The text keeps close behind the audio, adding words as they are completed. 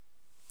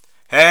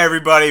Hey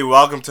everybody,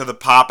 welcome to the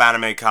Pop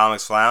Anime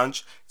Comics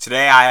Lounge.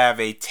 Today I have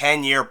a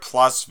 10-year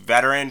plus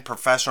veteran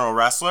professional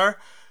wrestler,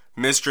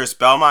 Mistress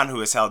Belmont, who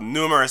has held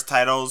numerous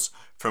titles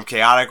from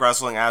Chaotic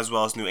Wrestling as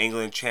well as New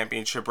England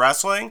Championship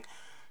Wrestling.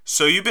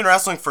 So you've been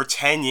wrestling for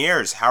 10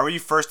 years. How were you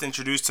first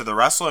introduced to the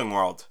wrestling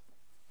world?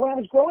 When I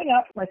was growing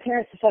up, my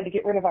parents decided to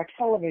get rid of our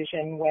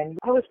television when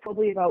I was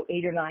probably about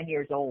 8 or 9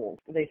 years old.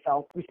 They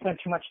felt we spent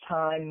too much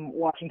time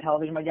watching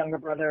television. My younger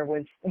brother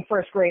was in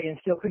first grade and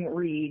still couldn't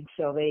read,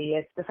 so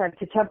they decided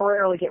to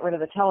temporarily get rid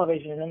of the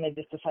television, and then they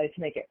just decided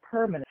to make it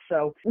permanent.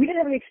 So we didn't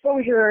have any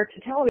exposure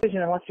to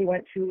television unless we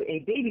went to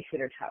a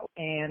babysitter's house.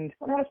 And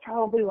when I was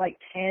probably like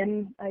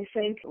 10, I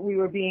think, we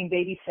were being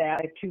babysat.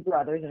 I have two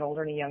brothers, an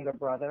older and a younger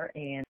brother,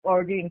 and while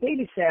we were being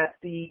babysat,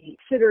 the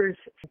sitter's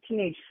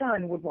teenage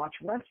son would watch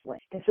wrestling.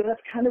 And so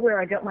that's kind of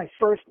where I got my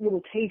first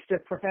little taste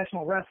of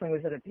professional wrestling,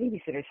 was at a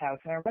babysitter's house.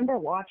 And I remember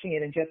watching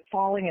it and just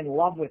falling in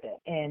love with it.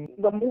 And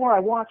the more I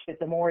watched it,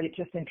 the more it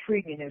just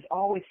intrigued me. There's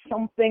always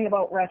something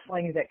about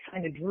wrestling that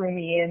kind of drew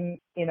me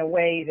in a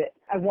way that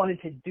I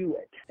wanted to do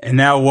it. And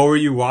now, what were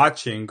you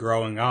watching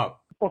growing up?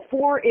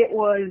 Before it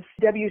was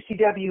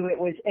WCW, it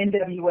was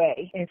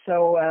NWA. And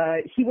so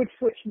he would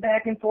switch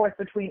back and forth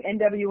between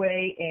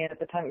NWA and, at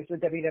the time, it was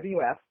the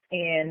WWF.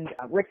 And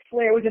Ric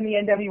Flair was in the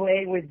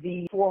NWA with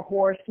the Four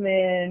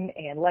Horsemen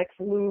and Lex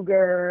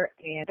Luger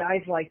and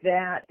guys like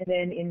that. And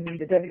then in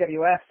the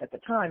WWF at the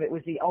time, it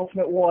was the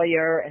Ultimate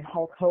Warrior and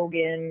Hulk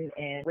Hogan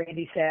and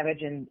Randy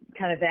Savage and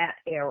kind of that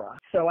era.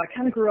 So I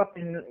kind of grew up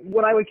in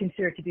what I would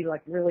consider to be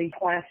like really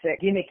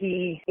classic,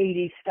 gimmicky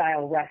 80s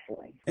style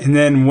wrestling. And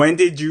then, when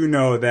did you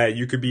know that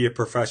you could be a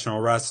professional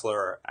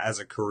wrestler as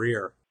a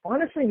career?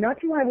 Honestly, not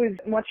till I was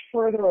much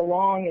further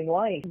along in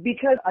life,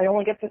 because I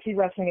only got to see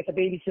wrestling at the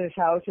babysitter's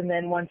house, and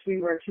then once we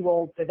were too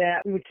old for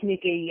that, we would sneak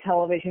a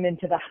television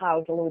into the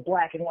house, a little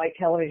black and white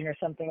television or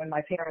something when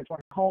my parents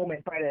weren't home,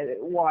 and try to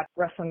watch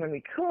wrestling when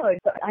we could.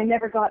 But I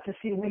never got to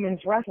see women's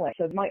wrestling,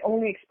 so my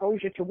only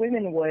exposure to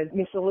women was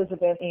Miss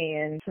Elizabeth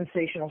and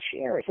Sensational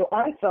Sherry. So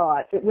I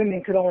thought that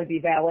women could only be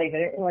ballets. I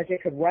didn't realize they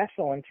could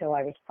wrestle until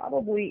I was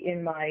probably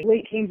in my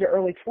late teens or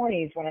early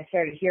 20s when I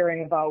started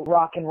hearing about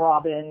Rockin'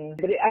 Robin.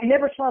 But I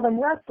never saw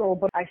them wrestle,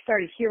 but I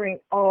started hearing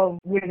of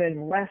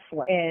women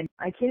wrestling. And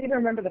I can't even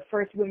remember the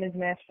first women's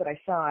match that I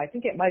saw. I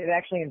think it might have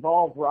actually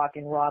involved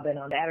Rockin' Robin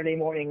on Saturday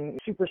morning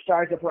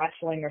Superstars of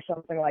Wrestling or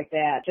something like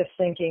that, just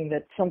thinking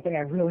that something I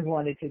really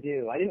wanted to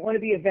do. I didn't want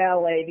to be a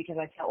valet because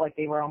I felt like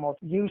they were almost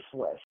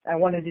useless. I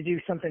wanted to do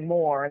something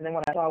more. And then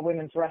when I saw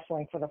women's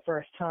wrestling for the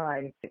first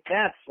time,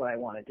 that's what I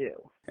want to do.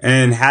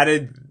 And how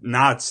did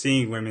not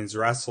seeing women's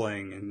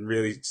wrestling and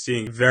really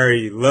seeing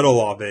very little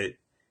of it,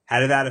 how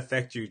did that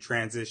affect you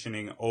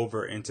transitioning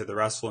over into the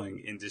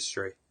wrestling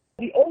industry?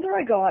 The older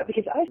I got,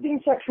 because I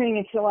didn't start training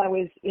until I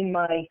was in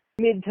my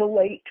mid to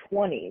late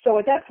 20s. So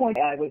at that point,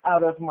 I was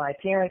out of my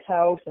parents'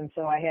 house, and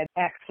so I had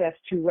access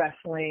to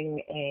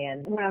wrestling.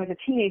 And when I was a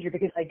teenager,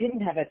 because I didn't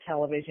have a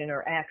television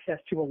or access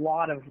to a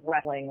lot of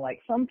wrestling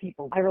like some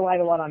people, I relied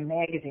a lot on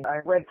magazines.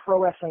 I read Pro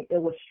Wrestling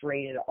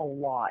Illustrated a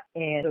lot,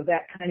 and so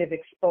that kind of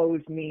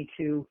exposed me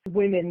to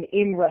women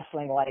in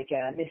wrestling like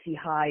Missy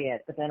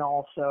Hyatt, but then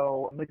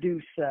also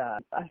Medusa.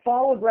 I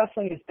followed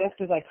wrestling as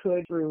best as I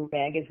could through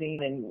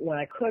magazine, and when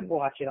I could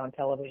watch it on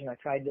television, I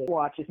tried to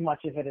watch as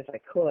much of it as I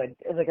could.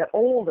 As I got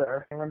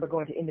older, I remember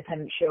going to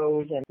independent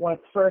shows, and one of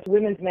the first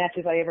women's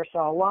matches I ever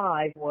saw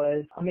live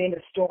was Amanda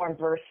Storm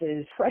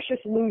versus Precious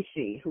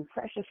Lucy, who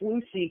Precious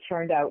Lucy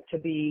turned out to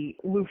be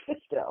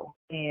Lufisto.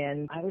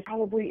 And I was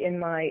probably in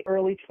my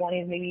early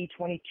 20s, maybe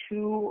 22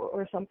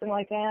 or something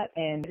like that.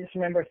 And I just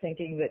remember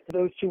thinking that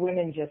those two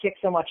women just kicked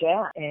so much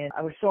ass. And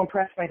I was so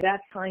impressed by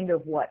that, kind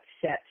of what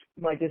set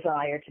my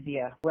desire to be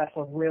a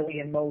wrestler really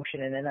in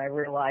motion. And then I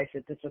realized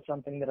that this was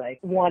something that I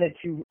wanted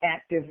to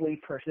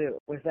actively pursue,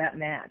 was that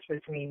match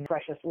between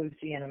Precious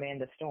Lucy and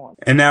Amanda Storm.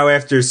 And now,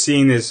 after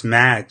seeing this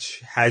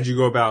match, how'd you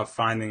go about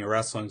finding a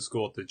wrestling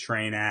school to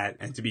train at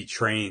and to be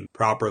trained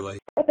properly?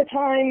 At the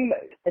time,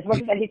 as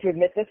much as I hate to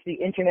admit this, the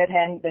internet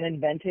hadn't been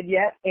invented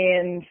yet,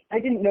 and I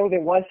didn't know there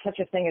was such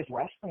a thing as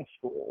wrestling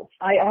schools.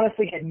 I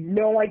honestly had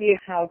no idea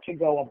how to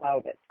go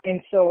about it.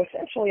 And so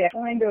essentially I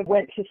kind of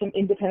went to some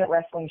independent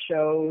wrestling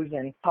shows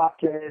and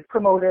talked to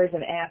promoters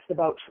and asked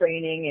about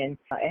training, and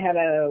I had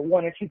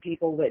one or two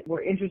people that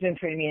were interested in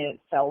training me, and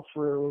it fell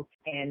through,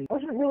 and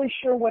wasn't really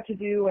sure what to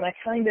do. And I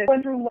kind of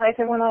went through life.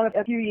 I went on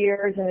a few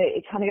years, and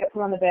it kind of got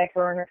put on the back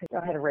burner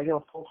because I had a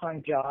regular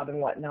full-time job and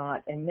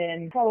whatnot. And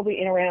then probably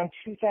in around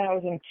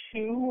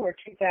 2002 or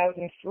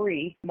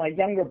 2003, my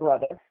younger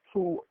brother,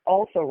 who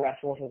also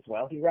wrestles as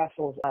well. He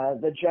wrestles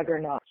the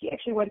Juggernaut. He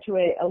actually went to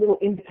a little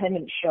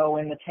independent show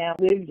in the town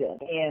he lived in,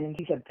 and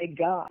he's a big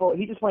guy. Well,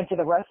 he just went to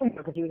the wrestling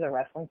because he was a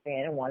wrestling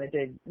fan and wanted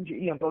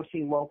to, go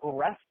see local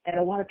wrestling. And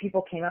a lot of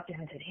people came up to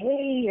him and said,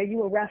 "Hey, are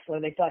you a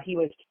wrestler?" They thought he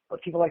was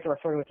what people like to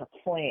refer to as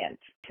a plant.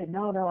 He said,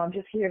 "No, I'm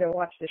just here to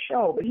watch the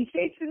show." But he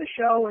stayed through the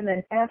show, and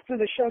then after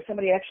the show,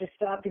 somebody actually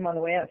stopped him on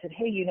the way out and said,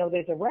 "Hey,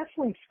 there's a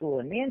wrestling school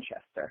in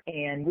Manchester."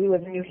 And we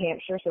live in New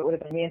Hampshire, so it would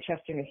have been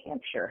Manchester, New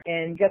Hampshire.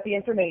 And got the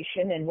information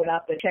information and went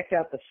up and checked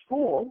out the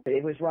school.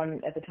 It was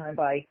run at the time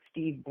by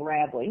Steve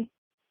Bradley.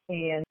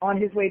 And on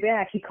his way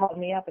back, he called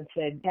me up and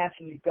said,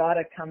 Cassie, you've got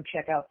to come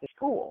check out the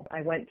school.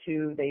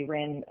 They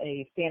ran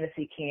a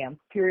fantasy camp.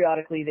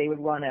 Periodically, they would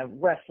run a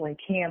wrestling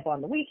camp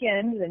on the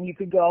weekends, and you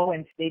could go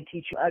and they'd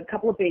teach you a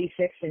couple of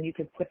basics, and you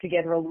could put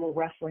together a little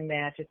wrestling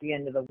match at the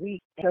end of the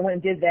week. So I went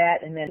and did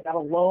that, and then got a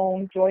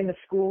loan, joined the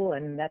school,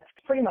 and that's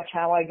pretty much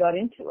how I got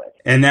into it.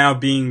 And now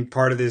being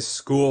part of this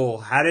school,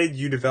 how did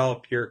you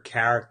develop your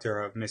character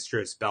of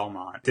Mistress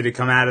Belmont? Did it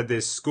come out of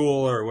this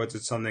school, or was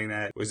it something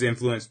that was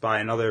influenced by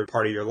another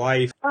part of your life?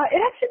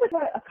 It actually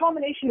was a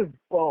combination of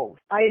both.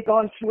 I had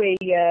gone through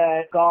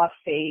a goth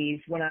phase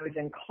when I was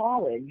in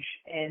college,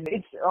 and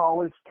it's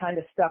always kind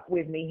of stuck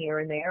with me here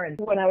and there. And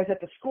when I was at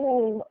the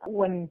school,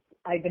 when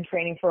I'd been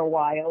training for a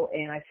while,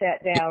 and I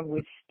sat down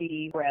with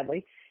Steve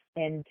Bradley,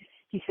 and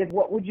he said,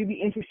 what would you be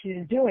interested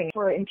in doing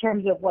in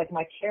terms of like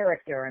my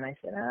character? And I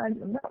said,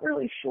 I'm not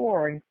really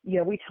sure. And,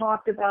 we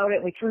talked about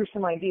it. We threw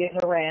some ideas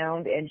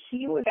around, and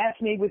he was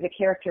fascinated with the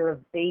character of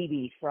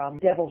Baby from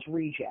Devil's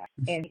Reject.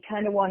 And he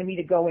kind of wanted me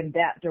to go in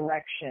that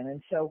direction.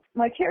 And so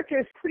my character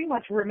has pretty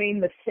much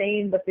remained the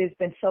same, but there's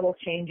been subtle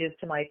changes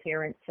to my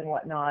appearance and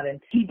whatnot. And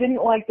he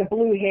didn't like the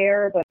blue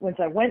hair, but once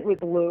I went with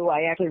blue,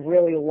 I actually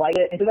really liked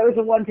it. And so that was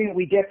the one thing that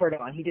we differed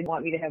on. He didn't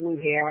want me to have blue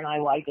hair, and I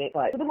liked it.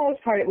 But for the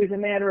most part, it was a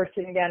matter of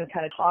sitting down and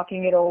kind of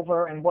talking it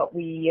over and what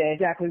we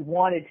exactly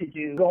wanted to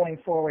do going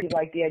forward. He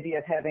liked the idea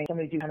of having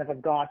somebody do kind of a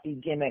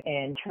gothy gimmick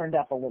and turned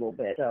up a little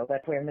bit. So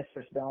that's where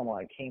Mistress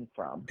Belmont came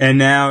from. And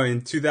now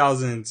in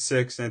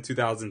 2006 and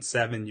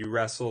 2007, you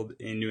wrestled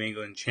in New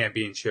England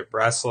Championship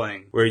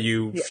Wrestling, where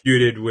you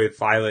feuded with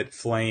Violet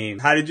Flame.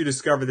 How did you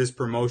discover this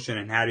promotion,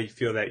 and how do you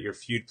feel that your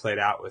feud played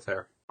out with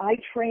her? I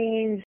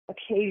trained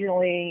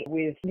occasionally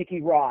with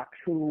Nikki Roxx,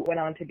 who went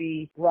on to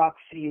be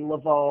Roxy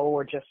Laveau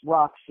or just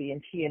Roxy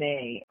in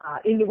TNA.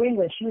 In New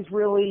England, she was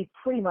really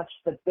pretty much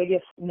the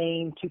biggest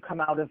name to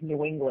come out of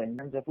New England in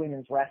terms of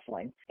women's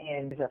wrestling,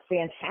 and is a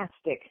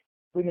fantastic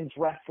women's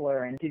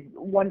wrestler and did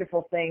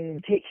wonderful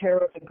things, take care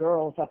of the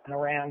girls up and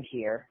around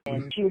here.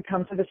 And she would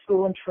come to the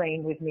school and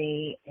train with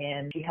me,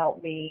 and she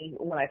helped me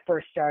when I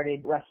first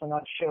started wrestling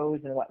on shows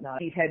and whatnot.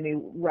 She's had me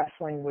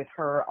wrestling with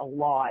her a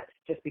lot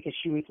just because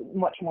she was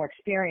much more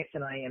experienced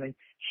than I am. And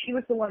she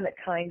was the one that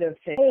kind of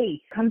said,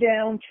 hey, come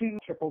down to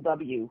Triple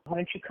W. Why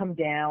don't you come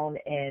down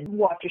and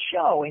watch a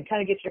show and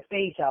kind of get your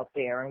face out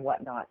there and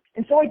whatnot.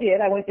 And so I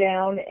did. I went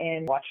down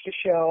and watched a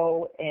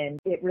show, and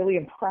it really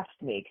impressed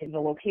me because the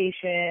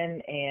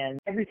location and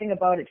everything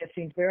about it just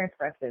seemed very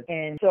impressive.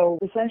 And so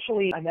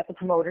essentially I met the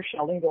promoter,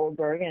 Sheldon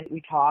Goldberg, and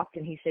we talked,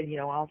 and he said,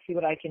 I'll see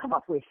what I can come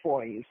up with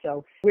for you.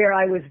 So where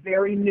I was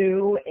very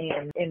new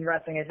and in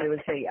wrestling, as they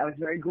would say, I was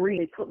very green,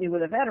 they put me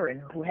with a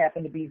veteran who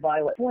happened to be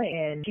Violet Flame.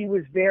 And she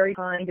was very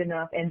kind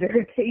enough and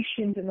very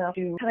patient enough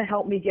to kind of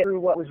help me get through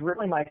what was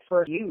really my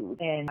first feud.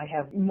 And I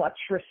have much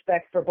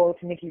respect for both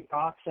Nikki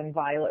Roxx and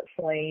Violet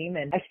Flame.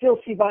 And I still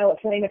see Violet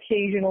Flame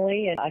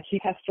occasionally, and I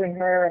keep pestering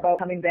her about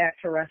coming back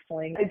to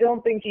wrestling. I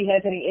don't think she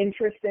has any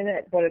interest in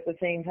it, but at the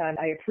same time,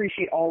 I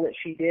appreciate all that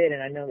she did,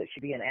 and I know that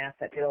she'd be an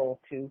asset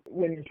still to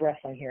women's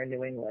wrestling here in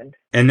New England.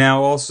 And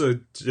now also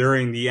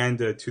during the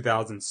end of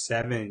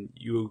 2007,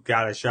 you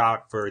got a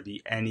shot for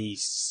the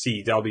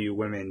NECW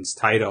women's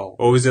title.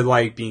 What was it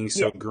like being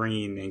so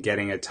green and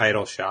getting a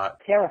title shot?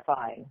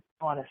 Terrifying,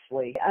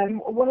 honestly. I'm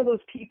one of those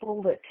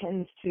people that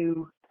tends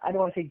to, I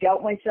don't want to say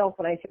doubt myself,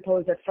 but I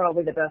suppose that's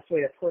probably the best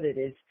way to put it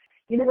is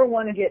you never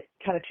want to get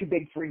kind of too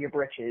big for your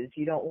britches.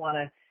 You don't want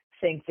to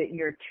think that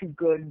you're too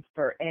good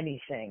for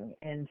anything.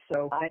 And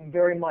so I'm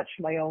very much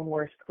my own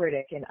worst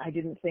critic, and I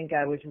didn't think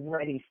I was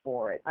ready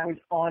for it. I was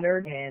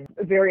honored and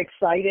very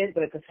excited,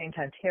 but at the same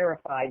time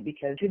terrified,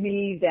 because to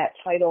me that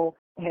title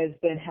has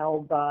been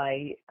held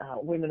by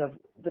women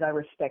that I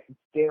respect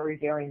very,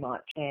 very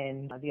much.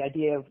 And the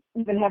idea of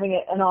even having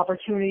an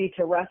opportunity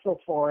to wrestle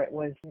for it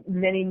was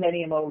many,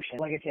 many emotions.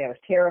 Like I say, I was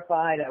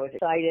terrified, I was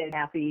excited,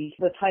 happy.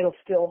 The title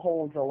still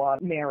holds a lot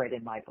of merit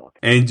in my book.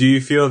 And do you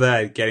feel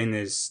that getting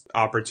this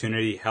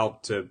opportunity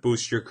helped to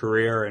boost your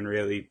career and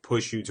really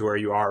push you to where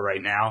you are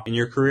right now in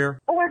your career?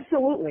 Oh,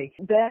 absolutely.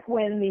 Back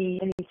when the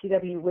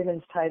NECW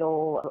women's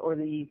title or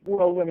the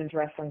World Women's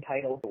Wrestling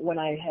title, when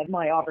I had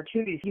my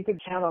opportunities, you could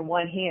count on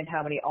one hand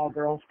how many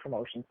all-girls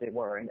promotions there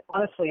were. And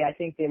honestly, I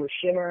think they were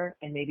Shimmer,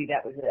 and maybe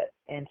that was it.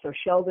 And so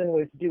Sheldon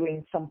was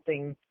doing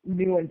something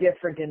new and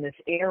different in this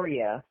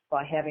area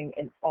by having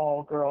an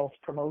all-girls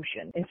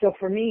promotion. And so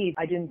for me,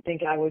 I didn't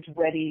think I was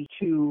ready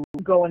to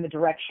go in the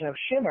direction of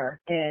Shimmer.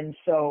 And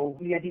so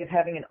the idea of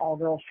having an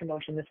all-girls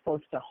promotion this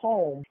close to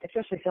home,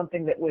 especially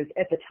something that was,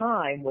 at the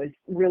time, was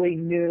really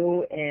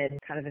new and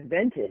kind of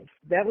inventive,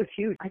 that was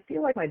huge. I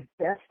feel like my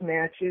best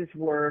matches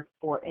were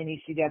for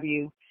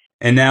NECW.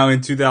 And now in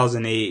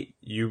 2008,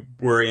 you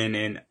were in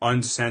an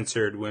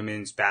uncensored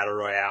women's battle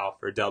royale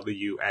for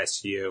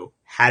WSU.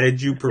 How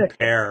did you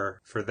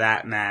prepare for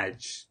that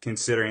match,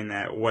 considering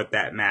that what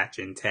that match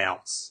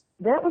entails?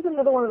 That was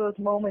another one of those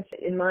moments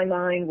in my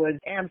mind was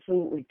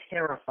absolutely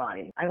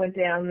terrifying. I went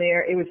down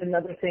there. It was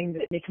another thing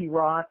that Nikki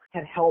Rock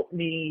had helped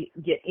me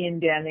get in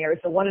down there.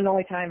 It's the one and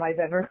only time I've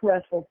ever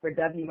wrestled for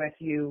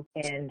WSU,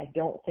 and I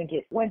don't think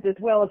it went as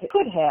well as it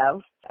could have.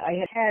 I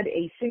had had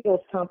a singles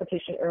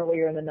competition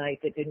earlier in the night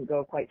that didn't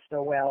go quite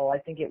so well. I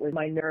think it was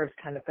my nerves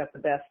kind of got the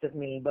best of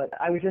me, but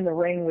I was in the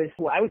ring with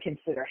who I would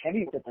consider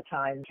heavyweight at the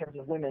time in terms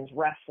of women's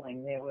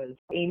wrestling. There was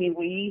Amy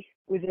Lee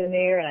was in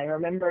there, and I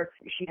remember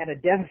she had a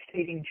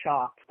devastating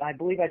chop. I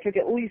believe I took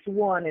at least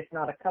one, if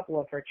not a couple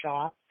of her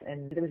chops,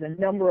 and there was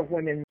a number of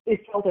women.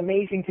 It felt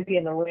amazing to be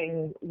in the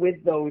ring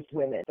with those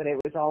women, but it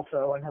was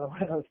also another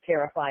one of those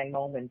terrifying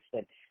moments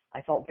that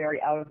I felt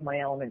very out of my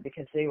element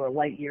because they were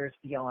light years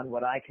beyond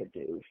what I could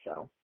do.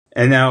 So.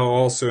 And now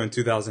also in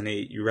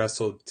 2008, you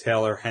wrestled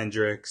Taylor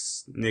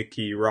Hendricks,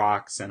 Nikki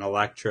Rocks, and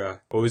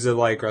Elektra. What was it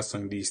like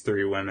wrestling these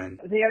three women?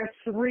 They are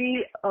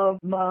three of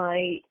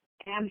my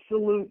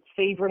absolute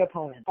favorite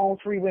opponent. All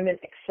three women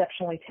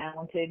exceptionally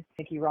talented.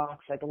 Nikki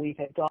Rocks, I believe,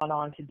 had gone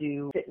on to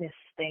do fitness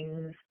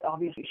things.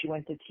 Obviously, she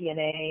went to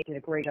TNA, did a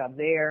great job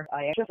there.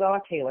 I actually saw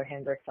Taylor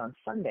Hendricks on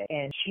Sunday,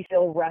 and she's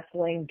still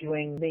wrestling,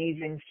 doing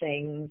amazing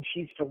things.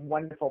 She's a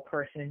wonderful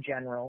person in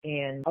general.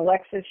 And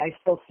Alexis, I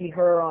still see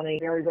her on a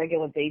very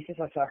regular basis.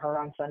 I saw her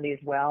on Sunday as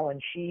well,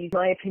 and she's, in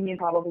my opinion,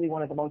 probably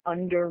one of the most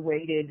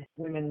underrated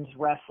women's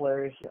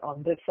wrestlers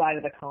on this side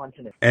of the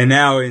continent. And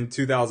now in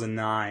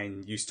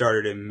 2009, you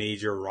started a major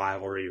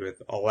rivalry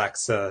with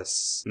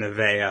Alexis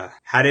Nevaeh.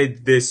 How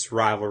did this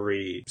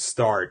rivalry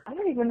start? I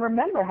don't even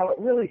remember how it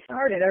really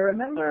started. I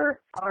remember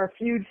our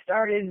feud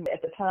started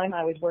at the time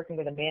I was working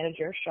with a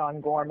manager,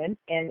 Sean Gorman,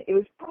 and it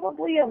was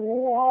probably a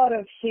lot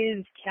of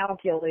his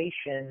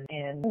calculation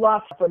and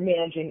lust for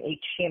managing a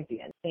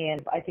champion.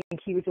 And I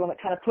think he was the one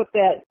that kind of put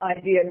that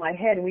idea in my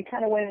head, and we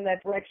kind of went in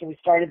that direction. We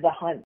started the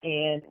hunt,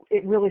 and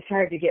it really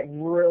started to get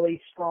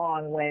really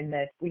strong when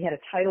we had a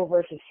title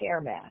versus hair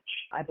match.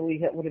 I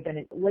believe it would have been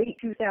in late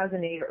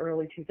 2008 or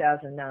early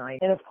 2009.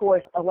 And of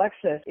course,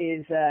 Alexis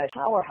is a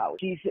powerhouse.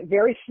 She's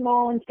very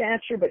small in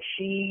stature, but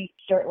she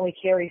certainly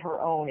carried her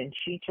own, and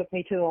she took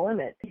me to the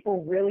limit.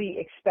 People really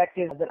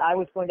expected that I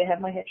was going to have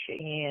my head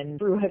shaken, and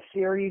through a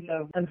series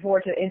of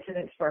unfortunate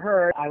incidents for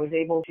her, I was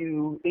able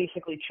to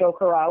basically choke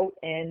her out,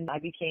 and I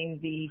became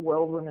the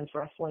World Women's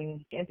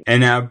Wrestling Champion.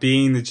 And now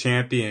being the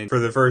champion for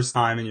the first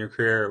time in your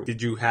career,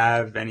 did you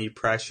have any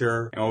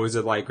pressure? And what was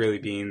it like really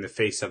being the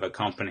face of a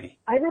company?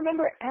 I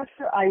remember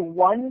after I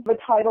won the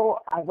title,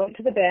 I went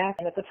to the back,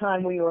 and at the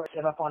time we were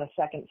set up on a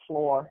second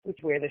floor, which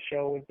is where the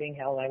show was being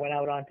held. I went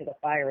out onto the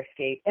fire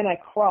escape, and I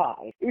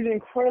cried. It was an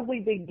incredibly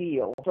big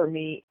deal for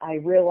me. I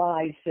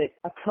realized that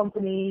a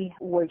company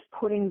was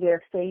putting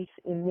their faith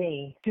in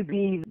me to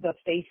be the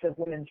face of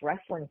women's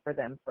wrestling for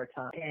them for a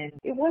time. And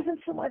it wasn't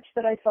so much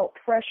that I felt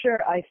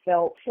pressure. I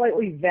felt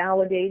slightly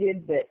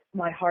validated that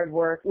my hard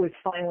work was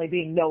finally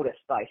being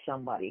noticed by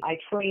somebody. I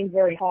trained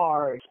very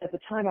hard. At the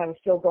time, I was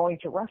still going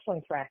to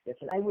wrestling practice,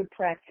 and I would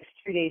practice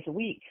 3 days a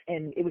week,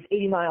 and it was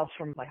 80 miles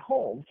from my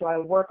home. So I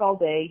would work all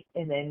day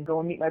and then go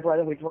and meet my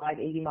brother. We'd drive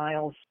 80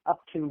 miles up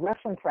to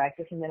wrestling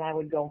practice, and then I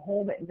would go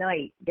home at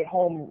night, get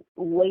home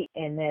late,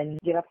 and then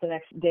get up the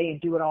next day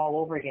and do it all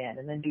over again,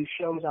 and then do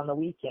shows on the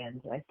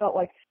weekends. And I felt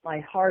like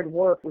my hard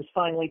work was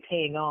finally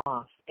paying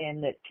off,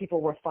 and that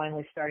people were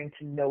finally starting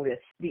to notice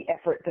the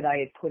effort that I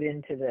had put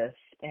into this.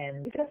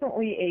 And it's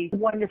definitely a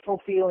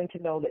wonderful feeling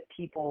to know that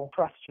people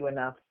trust you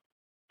enough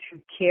to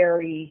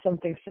carry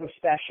something so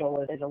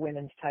special as a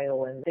women's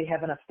title, and they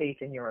have enough faith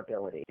in your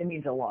ability. It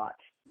means a lot.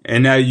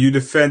 And now you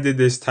defended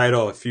this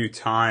title a few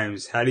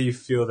times. How do you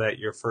feel that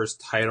your first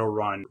title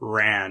run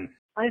ran?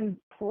 I'm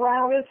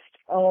proudest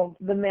of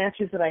the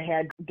matches that I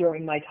had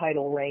during my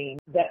title reign,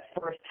 that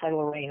first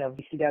title reign of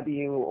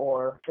ECW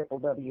or Triple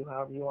W,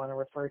 however you want to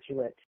refer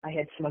to it. I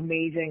had some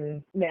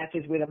amazing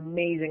matches with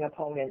amazing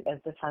opponents.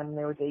 At the time,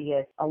 there was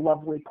a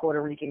lovely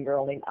Puerto Rican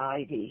girl named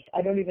Ivy.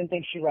 I don't even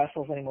think she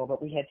wrestles anymore,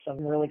 but we had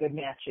some really good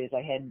matches.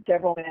 I had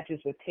several matches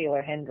with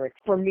Taylor Hendricks.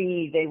 For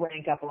me, they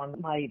rank up on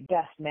my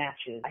best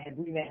matches. I had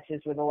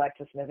rematches with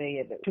Alexis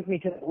Nevaeh that took me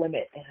to the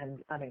limit, and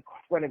I'm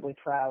incredibly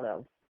proud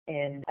of.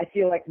 And I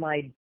feel like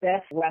my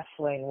best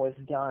wrestling was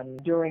done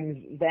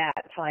during that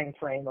time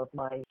frame of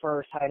my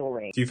first title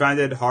reign. Do you find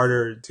it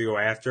harder to go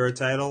after a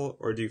title,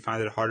 or do you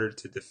find it harder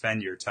to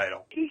defend your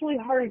title? It's usually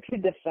harder to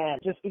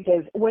defend, just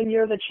because when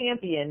you're the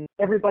champion,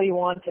 everybody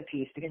wants a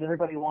piece because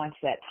everybody wants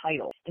that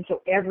title. And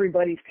so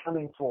everybody's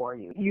coming for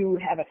you. You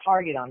have a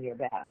target on your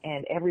back,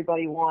 and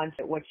everybody wants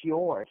what's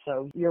yours.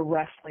 So you're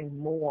wrestling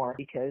more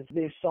because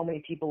there's so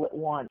many people that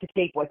want to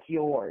take what's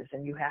yours,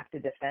 and you have to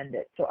defend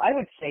it. So I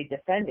would say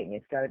defending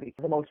is got to be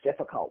the most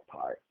difficult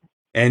part.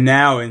 And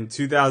now in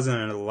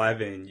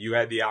 2011, you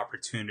had the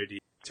opportunity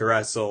to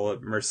wrestle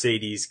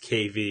Mercedes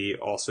KV,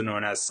 also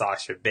known as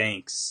Sasha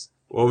Banks.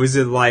 What was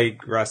it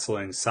like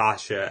wrestling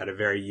Sasha at a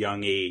very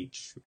young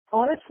age?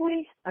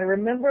 Honestly, I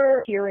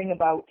remember hearing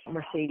about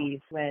Mercedes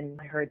when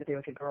I heard that there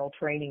was a girl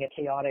training at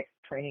Chaotic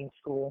training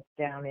school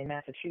down in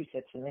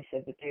Massachusetts, and they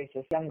said that there's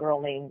this young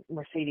girl named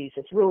Mercedes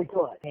that's really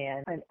good.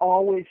 And I'm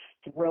always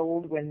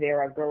thrilled when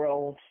there are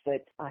girls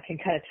that can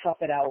kind of tough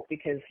it out,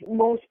 because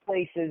most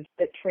places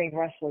that train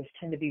wrestlers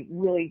tend to be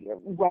really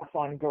rough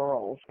on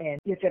girls. And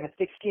you have to have a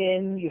thick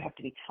skin, you have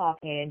to be tough,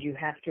 and you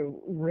have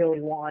to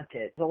really want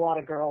it. A lot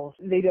of girls,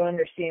 they don't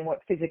understand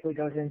what physically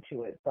goes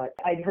into it. But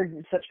I'd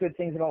heard such good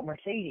things about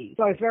Mercedes,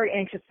 so I was very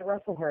anxious to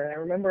wrestle her. And I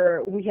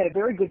remember we had a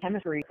very good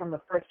chemistry from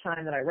the first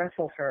time that I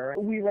wrestled her.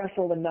 We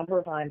wrestled a number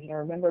of times, and I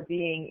remember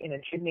being in a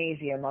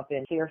gymnasium up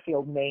in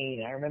Fairfield, Maine,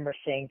 and I remember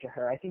saying to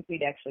her, I think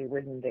we'd actually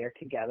ridden there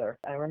together.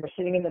 I remember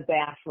sitting in the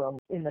bathroom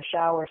in the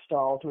shower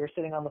stalls. We were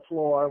sitting on the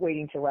floor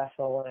waiting to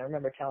wrestle, and I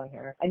remember telling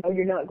her, I know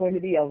you're not going to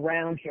be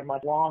around here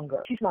much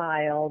longer. She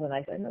smiled, and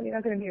I said, no, you're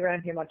not going to be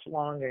around here much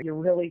longer. You're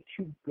really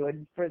too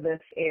good for this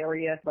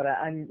area, but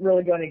I'm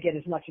really going to get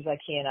as much as I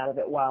can out of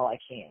it while I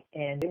can.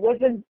 And it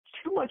wasn't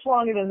too much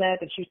longer than that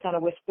she was kind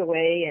of whisked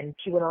away, and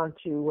she went on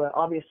to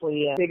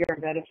obviously bigger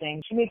and better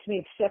things. She makes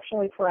me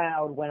exceptionally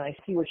proud when I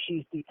see what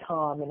she's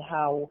become and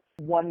how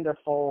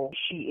wonderful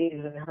she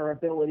is and her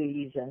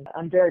abilities, and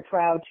I'm very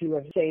proud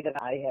to say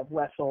that I have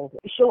wrestled.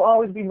 She'll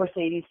always be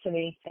Mercedes to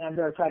me, and I'm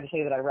very proud to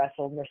say that I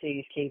wrestled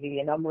Mercedes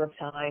KV a number of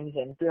times,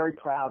 and very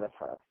proud of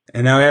her.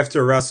 And now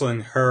after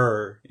wrestling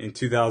her in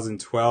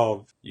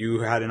 2012,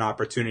 you had an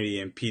opportunity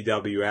in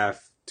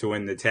PWF to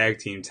win the tag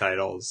team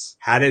titles.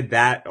 How did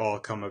that all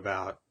come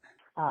about?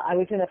 I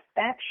was in a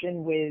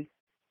faction with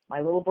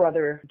my little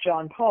brother,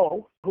 John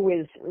Poe, who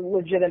is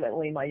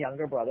legitimately my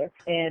younger brother,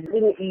 and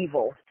Little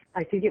Evil.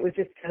 I think it was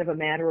just kind of a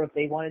matter of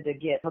they wanted to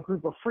get a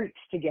group of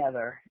freaks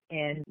together,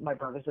 and my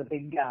brother's a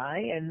big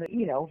guy, and,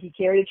 he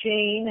carried a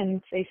chain,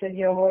 and they said,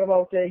 what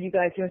about you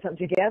guys doing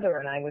something together?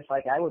 And I was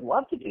like, I would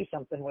love to do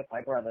something with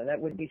my brother. That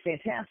would be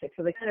fantastic.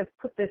 So they kind of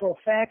put this whole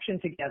faction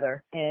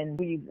together, and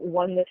we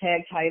won the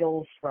tag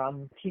titles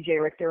from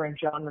TJ Richter and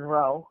John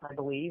Monroe, I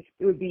believe.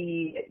 It would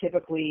be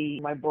typically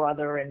my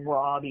brother and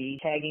Robbie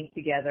tagging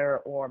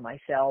together, or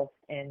myself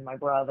and my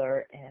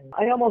brother, and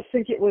I almost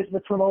think it was the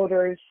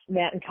promoters,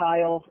 Matt and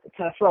Kyle,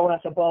 kind of throwing us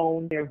a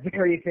bone. They're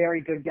very,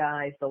 very good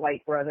guys, the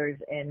White brothers,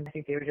 and I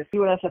think they were just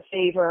doing us a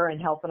favor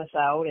and helping us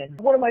out. And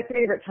one of my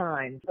favorite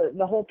times,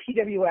 the whole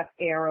PWF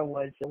era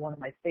was one of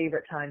my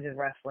favorite times in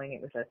wrestling.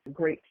 It was a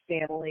great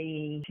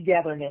family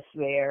togetherness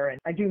there, and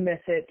I do miss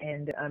it,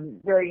 and I'm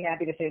very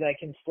happy to say that I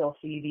can still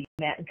see the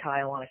Matt and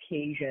Kyle on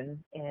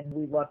occasion, and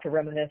we love to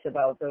reminisce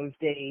about those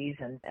days,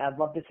 and I'd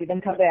love to see them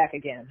come back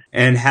again.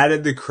 And how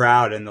did the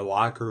crowd in the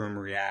locker room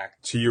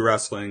react to you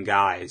wrestling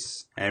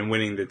guys and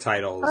winning the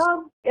titles?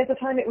 At the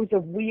time, it was a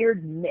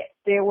weird mix.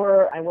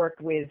 I worked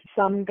with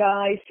some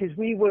guys, because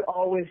we would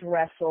always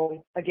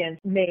wrestle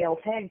against male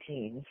tag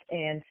teams,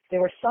 and there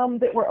were some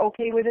that were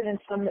okay with it and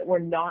some that were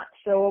not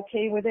so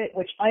okay with it,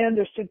 which I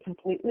understood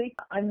completely.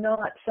 I'm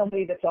not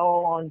somebody that's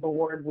all on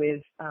board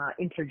with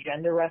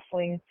intergender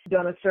wrestling.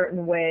 Done a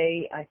certain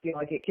way, I feel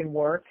like it can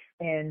work,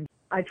 and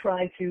I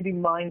try to be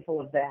mindful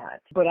of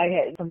that. But I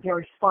had some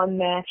very fun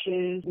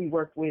matches. We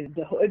worked with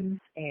the Hoods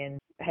and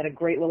had a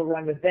great little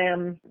run with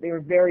them. They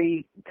were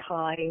very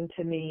kind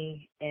to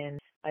me, and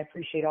I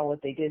appreciate all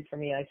that they did for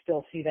me. I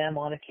still see them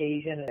on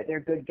occasion, and they're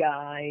good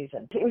guys.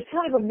 And it was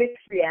kind of a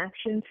mixed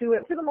reaction to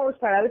it. For the most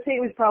part, I would say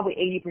it was probably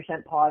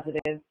 80%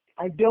 positive.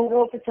 I don't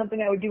know if it's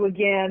something I would do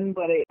again,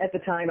 but at the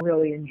time, I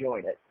really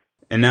enjoyed it.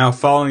 And now,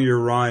 following your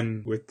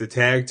run with the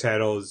tag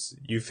titles,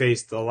 you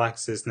faced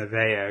Alexis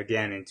Nevaeh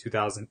again in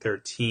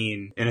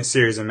 2013 in a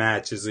series of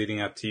matches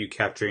leading up to you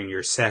capturing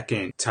your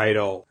second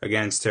title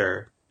against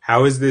her.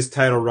 How is this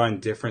title run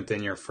different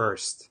than your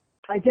first?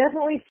 I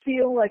definitely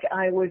feel like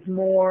I was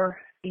more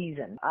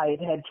seasoned. I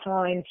had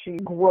time to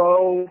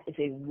grow as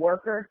a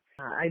worker.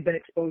 I've been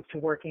exposed to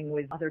working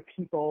with other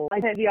people.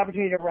 I've had the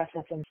opportunity to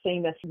wrestle some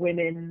famous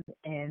women,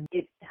 and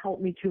it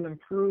helped me to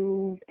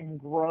improve and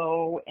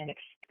grow and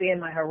expand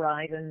my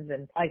horizons.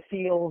 And I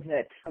feel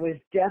that I was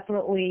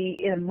definitely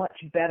in a much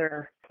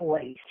better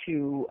place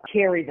to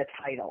carry the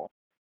title.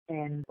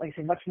 And like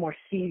I say, much more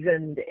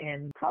seasoned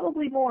and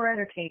probably more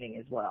entertaining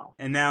as well.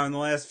 And now in the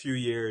last few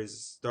years,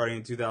 starting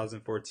in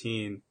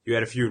 2014, you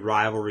had a few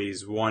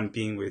rivalries, one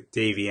being with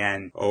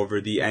Davienne over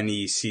the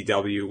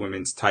NECW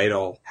women's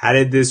title. How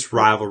did this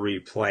rivalry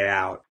play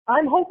out?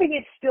 I'm hoping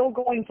it's still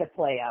going to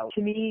play out.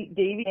 To me,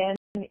 Davienne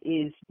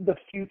is the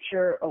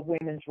future of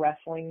women's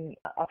wrestling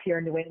up here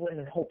in New England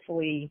and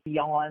hopefully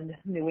beyond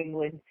New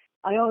England.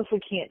 I honestly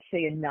can't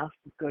say enough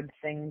good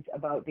things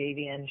about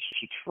Davienne.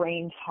 She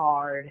trains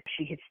hard.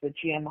 She hits the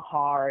gym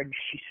hard.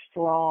 She's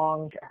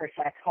strong. Her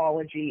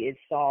psychology is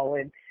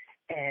solid.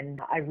 And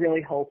I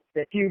really hope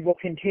that feud will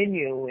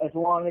continue as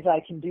long as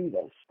I can do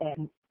this.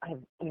 And I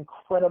have an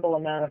incredible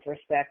amount of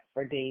respect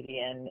for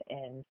Davienne.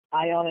 And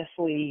I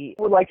honestly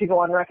would like to go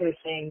on record as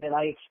saying that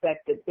I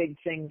expect that big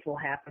things will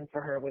happen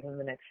for her within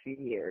the next few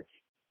years.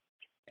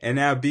 And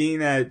now, being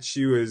that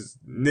she was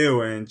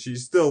new and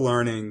she's still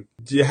learning,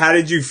 how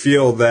did you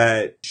feel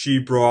that she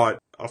brought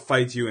a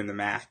fight to you in the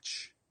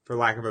match, for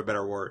lack of a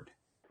better word?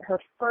 Her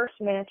first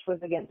match was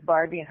against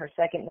Barbie and her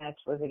second match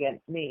was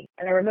against me.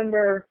 And I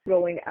remember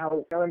going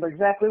out. I remember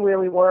exactly where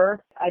we were.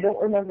 I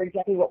don't remember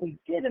exactly what we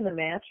did in the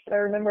match, but I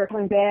remember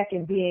coming back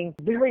and being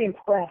very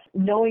impressed,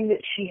 knowing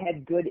that she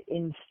had good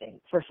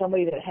instincts for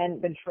somebody that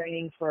hadn't been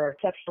training for an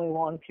exceptionally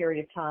long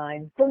period of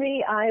time. For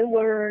me, I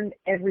learned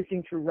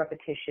everything through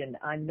repetition.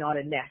 I'm not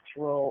a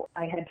natural.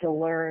 I had to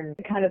learn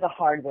kind of the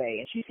hard way.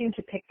 And she seemed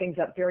to pick things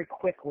up very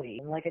quickly.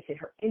 And like I said,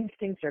 her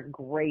instincts are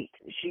great.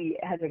 She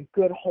has a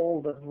good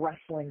hold of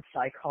wrestling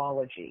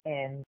psychology.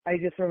 And I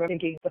just remember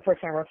thinking the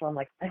first time I wrestled, I'm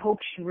like, I hope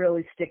she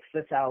really sticks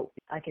this out.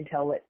 I can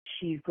tell that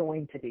she's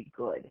going to be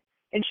good.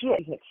 And she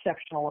is an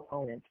exceptional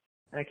opponent.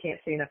 And I can't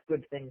say enough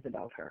good things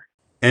about her.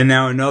 And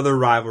now another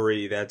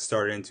rivalry that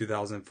started in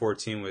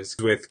 2014 was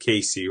with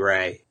Casey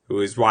Ray,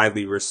 who is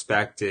widely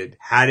respected.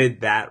 How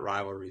did that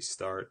rivalry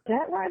start?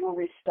 That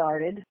rivalry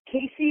started.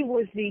 Casey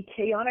was the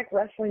Chaotic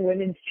Wrestling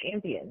Women's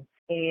Champion,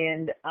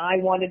 and I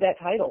wanted that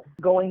title.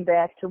 Going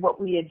back to what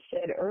we had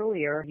said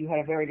earlier, you had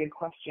a very good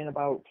question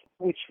about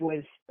which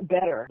was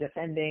better,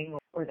 defending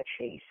or the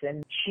chase.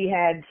 And she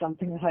had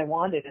something that I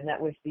wanted, and that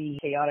was the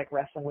Chaotic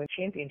Wrestling Women's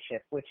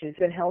Championship, which has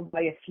been held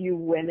by a few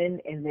women,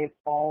 and they've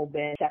all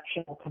been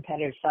exceptional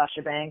competitors.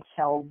 Sasha Banks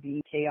held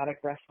the Chaotic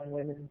Wrestling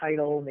Women's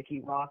title. Nikki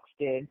Roxx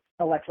did.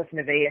 Alexis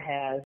Nevaeh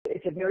has.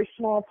 It's a very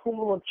small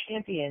pool of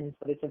champions,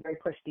 but it's a very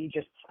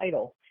prestigious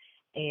title,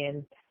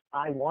 and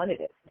I wanted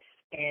it.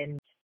 And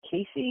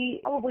Casey,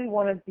 probably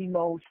one of the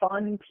most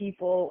fun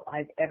people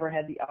I've ever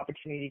had the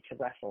opportunity to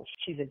wrestle.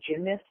 She's a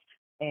gymnast,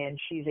 and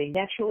she's a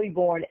naturally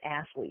born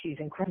athlete. She's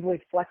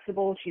incredibly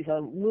flexible. She's a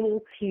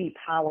little teeny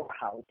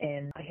powerhouse,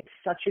 and I had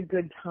such a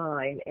good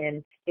time.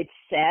 And it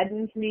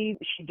saddens me.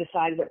 She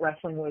decided that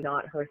wrestling was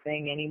not her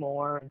thing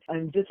anymore.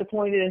 I'm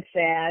disappointed and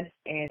sad,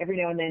 and every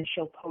now and then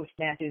she'll post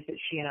matches that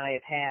she and I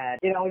have had.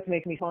 It always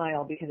makes me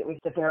smile because it was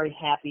a very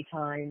happy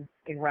time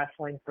in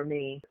wrestling for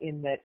me,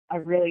 in that I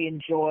really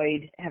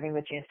enjoyed having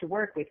the chance to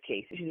work with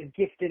Casey. She's a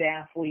gifted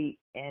athlete,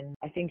 and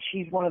I think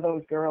she's one of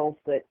those girls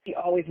that she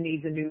always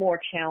needs a new, more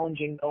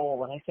challenging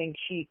goal, and I think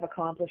she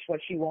accomplished what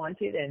she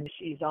wanted, and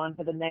she's on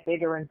to the next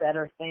bigger and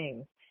better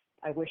thing.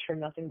 I wish her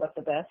nothing but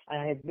the best.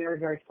 I have very,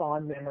 very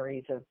fond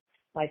memories of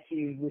my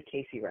feud with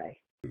Casey Ray.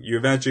 You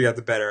eventually got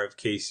the better of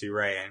Casey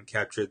Ray and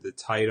captured the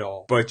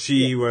title, but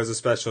she was a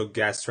special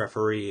guest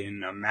referee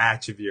in a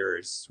match of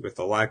yours with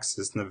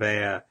Alexis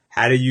Nevaeh.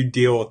 How did you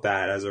deal with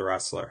that as a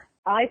wrestler?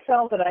 I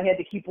felt that I had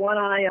to keep one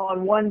eye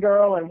on one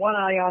girl and one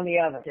eye on the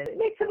other. It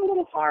makes it a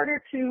little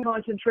harder to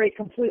concentrate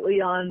completely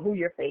on who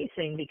you're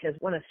facing, because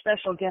when a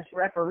special guest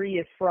referee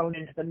is thrown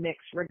into the mix,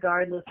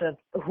 regardless of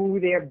who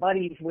they're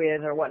buddies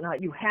with or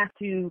whatnot, you have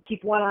to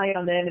keep one eye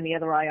on them and the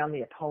other eye on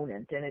the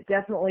opponent. And it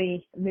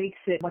definitely makes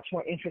it much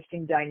more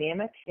interesting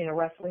dynamic in a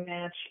wrestling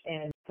match,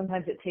 and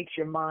sometimes it takes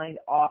your mind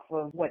off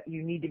of what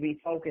you need to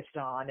be focused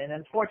on. And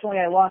unfortunately,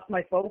 I lost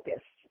my focus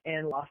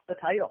and lost the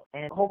title.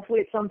 And hopefully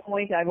at some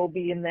point I will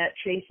be in that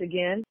chase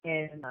again,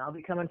 and I'll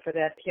be coming for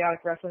that Chaotic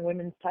Wrestling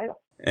Women's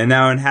title. And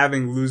now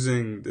in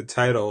losing the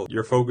title,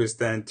 your focus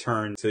then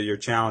turned to your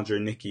challenger,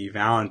 Nikki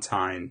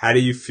Valentine. How do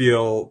you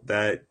feel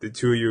that the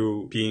two of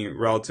you being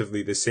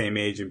relatively the same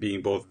age and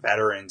being both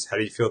veterans, how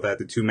do you feel that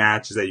the two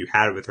matches that you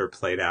had with her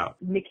played out?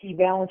 Nikki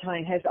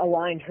Valentine has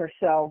aligned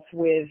herself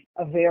with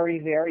a very,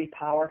 very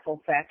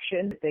powerful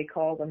faction. They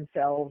call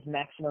themselves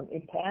Maximum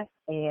Impact,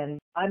 and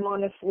I'm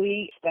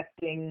honestly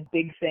expecting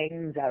big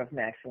things out of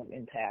Maximum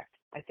Impact.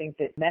 I think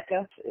that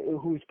Mecca,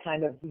 who's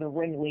kind of the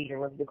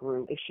ringleader of the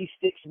group, if she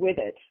sticks with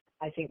it,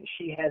 I think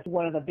she has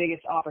one of the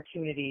biggest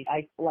opportunities.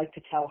 I like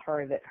to tell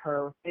her that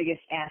her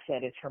biggest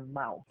asset is her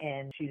mouth,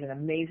 and she's an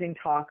amazing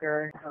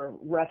talker. Her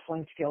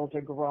wrestling skills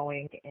are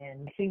growing,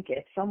 and I think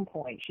at some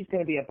point she's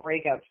going to be a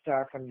breakout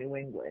star from New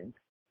England.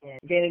 And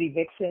Vanity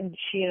Vixen,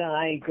 she and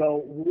I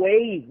go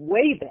way,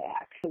 way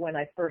back to when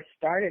I first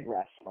started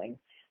wrestling,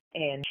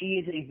 and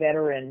she is a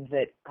veteran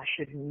that I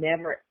should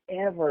never,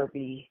 ever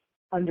be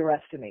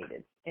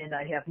underestimated. And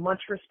I have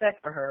much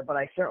respect for her, but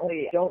I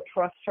certainly don't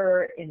trust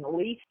her in the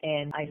least.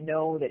 And I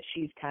know that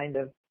she's kind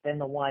of been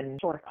the one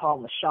sort of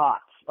calling the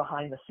shots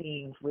behind the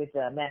scenes with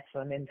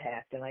Maximum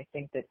Impact. And I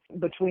think that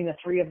between the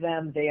three of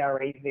them, they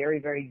are a very,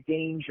 very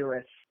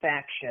dangerous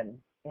faction.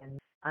 And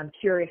I'm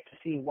curious to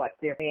see what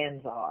their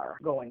plans are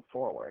going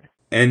forward.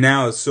 And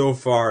now, so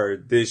far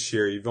this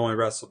year, you've only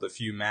wrestled a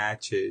few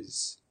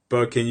matches.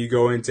 But can you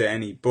go into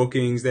any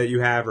bookings that you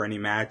have or any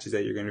matches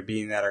that you're going to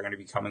be in that are going to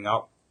be coming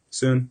up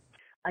soon?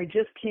 I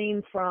just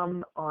came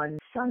from, on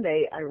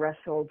Sunday, I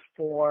wrestled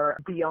for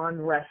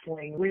Beyond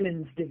Wrestling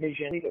Women's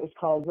Division. I believe it was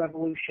called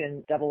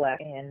Revolution XX,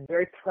 and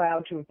very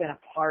proud to have been a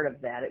part of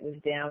that. It was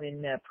down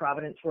in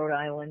Providence, Rhode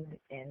Island,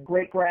 and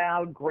great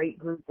crowd, great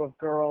group of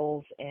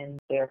girls, and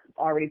they're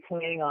already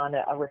planning on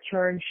a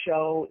return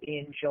show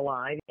in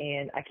July.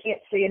 And I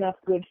can't say enough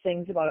good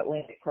things about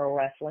Atlantic Pro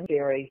Wrestling.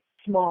 They're a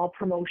small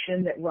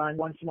promotion that runs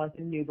once a month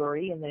in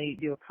Newbury, and they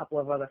do a couple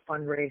of other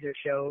fundraiser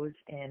shows,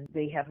 and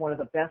they have one of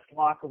the best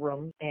locker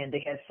rooms, and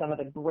they have some of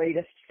the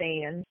greatest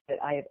fans that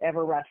I have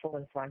ever wrestled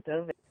in front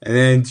of. And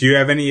then do you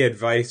have any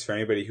advice for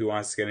anybody who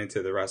wants to get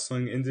into the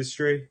wrestling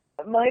industry?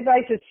 My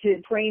advice is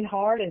to train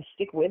hard and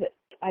stick with it.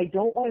 I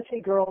don't want to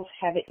say girls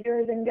have it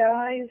easier than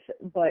guys,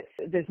 but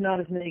there's not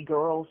as many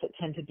girls that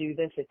tend to do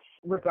this. It's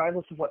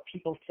regardless of what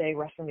people say,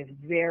 wrestling is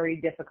very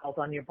difficult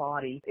on your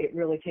body. It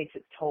really takes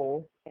its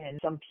toll, and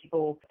some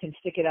people can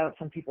stick it out,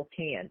 some people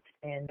can't.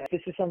 And if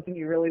this is something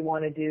you really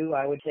want to do,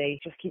 I would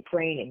say just keep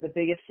training. The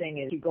biggest thing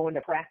is keep going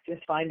to practice,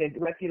 find a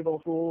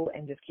reputable school,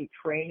 and just keep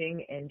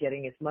training and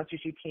getting as much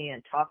as you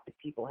can. Talk to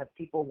people, have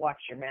people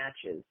watch your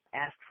matches,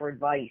 ask for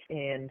advice,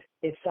 and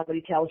if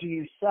somebody tells you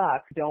you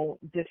suck, don't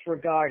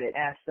disregard it.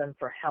 Ask them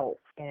for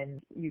help.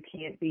 And you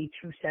can't be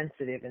too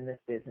sensitive in this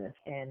business,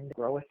 and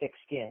grow a thick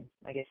skin.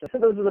 I guess so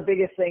those are the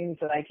biggest things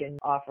that I can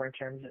offer in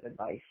terms of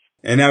advice.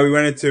 And now we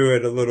went into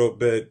it a little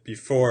bit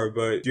before,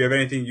 but do you have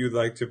anything you'd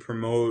like to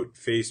promote?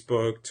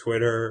 Facebook,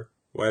 Twitter,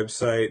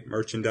 website,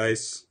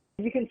 merchandise?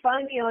 You can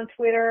find me on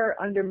Twitter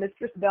under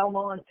Mistress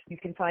Belmont. You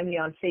can find me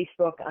on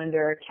Facebook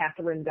under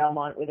Catherine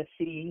Belmont with a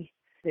C.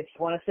 If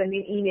you want to send me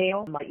an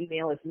email, my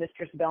email is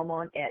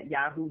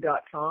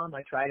mistressbelmont@yahoo.com.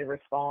 I try to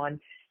respond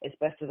as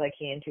best as I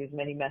can to as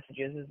many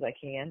messages as I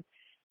can.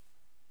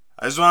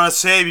 I just want to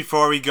say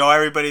before we go,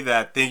 everybody,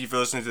 that thank you for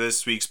listening to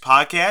this week's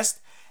podcast.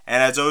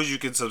 And as always, you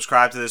can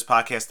subscribe to this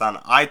podcast on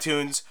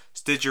iTunes,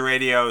 Stitcher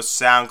Radio,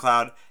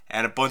 SoundCloud,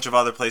 and a bunch of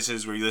other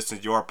places where you listen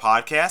to your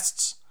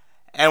podcasts.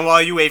 And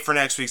while you wait for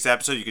next week's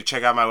episode, you can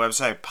check out my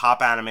website,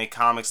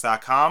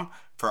 popanimecomics.com,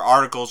 for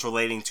articles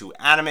relating to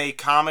anime,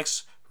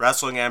 comics,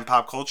 wrestling, and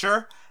pop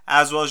culture,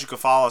 as well as you can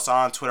follow us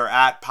on Twitter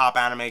at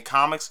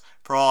popanimecomics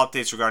for all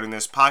updates regarding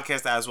this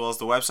podcast, as well as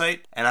the website.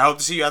 And I hope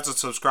to see you as a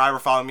subscriber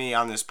following me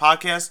on this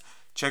podcast,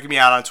 checking me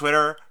out on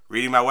Twitter,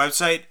 reading my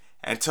website.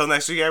 Until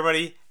next week,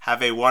 everybody,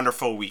 have a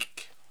wonderful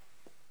week.